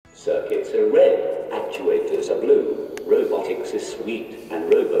Circuits are red, actuators are blue, robotics is sweet,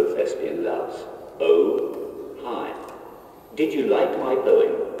 and robo-thespian loves. Oh, hi. Did you like my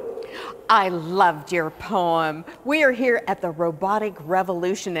poem? I loved your poem. We are here at the robotic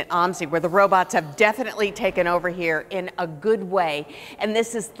revolution at OMSI, where the robots have definitely taken over here in a good way. And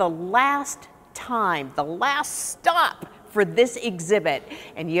this is the last time, the last stop for this exhibit,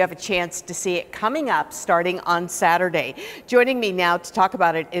 and you have a chance to see it coming up starting on Saturday. Joining me now to talk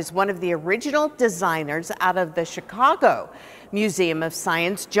about it is one of the original designers out of the Chicago Museum of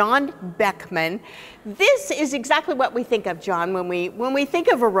Science, John Beckman. This is exactly what we think of, John, when we think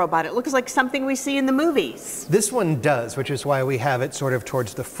of a robot. It looks like something we see in the movies. This one does, which is why we have it sort of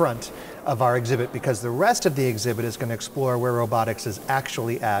towards the front of our exhibit, because the rest of the exhibit is going to explore where robotics is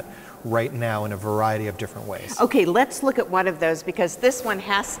actually at right now in a variety of different ways. Okay, let's look at one of those, because this one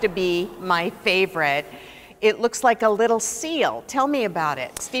has to be my favorite. It looks like a little seal. Tell me about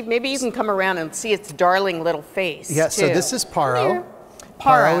it. Steve, maybe you can come around and see its darling little face. Yeah, so this is Paro.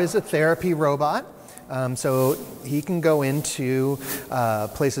 Paro is a therapy robot. So he can go into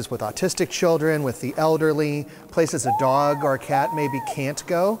places with autistic children, with the elderly, places a dog or a cat maybe can't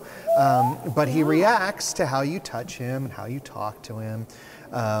go, but he reacts to how you touch him and how you talk to him.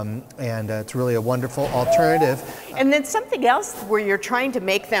 And it's really a wonderful alternative. And then something else where you're trying to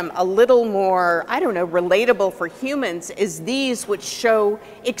make them a little more, I don't know, relatable for humans is these, which show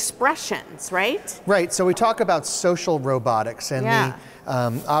expressions, right? Right, so we talk about social robotics and the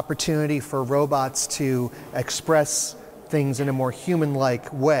opportunity for robots to express things in a more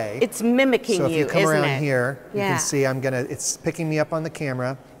human-like way. It's mimicking you, isn't it? So if you come around here, you Yeah. can see it's picking me up on the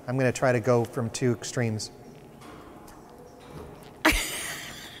camera. I'm gonna try to go from two extremes.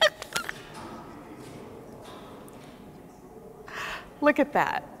 Look at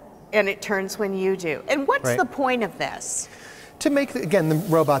that. And it turns when you do. And what's the point of this? To make, again, the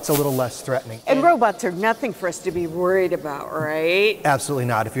robots a little less threatening. And robots are nothing for us to be worried about, right? Absolutely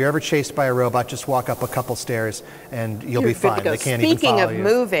not. If you're ever chased by a robot, just walk up a couple stairs and you'll be fine. They can't even follow you. Speaking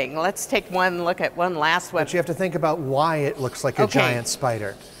of moving, let's take one look at one last one. But you have to think about why it looks like a giant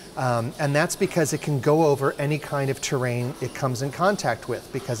spider. And that's because it can go over any kind of terrain it comes in contact with,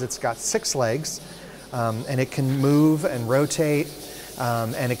 because it's got 6 legs and it can move and rotate.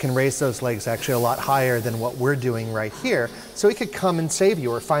 And it can raise those legs actually a lot higher than what we're doing right here. So it could come and save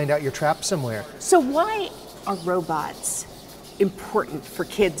you or find out you're trapped somewhere. So why are robots important for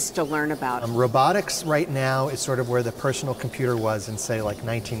kids to learn about? Robotics right now is sort of where the personal computer was in, say, like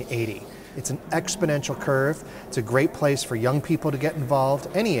 1980. It's an exponential curve. It's a great place for young people to get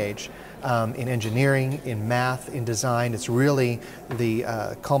involved, any age, in engineering, in math, in design. It's really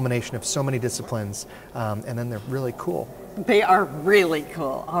the culmination of so many disciplines, and then they're really cool. They are really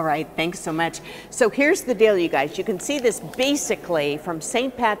cool. All right, thanks so much. So here's the deal, you guys. You can see this basically from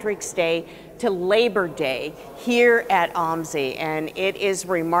St. Patrick's Day to Labor Day here at OMSI, and it is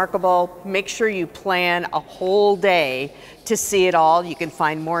remarkable. Make sure you plan a whole day to see it all. You can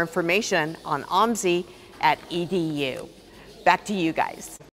find more information on OMSI at EDU. Back to you guys.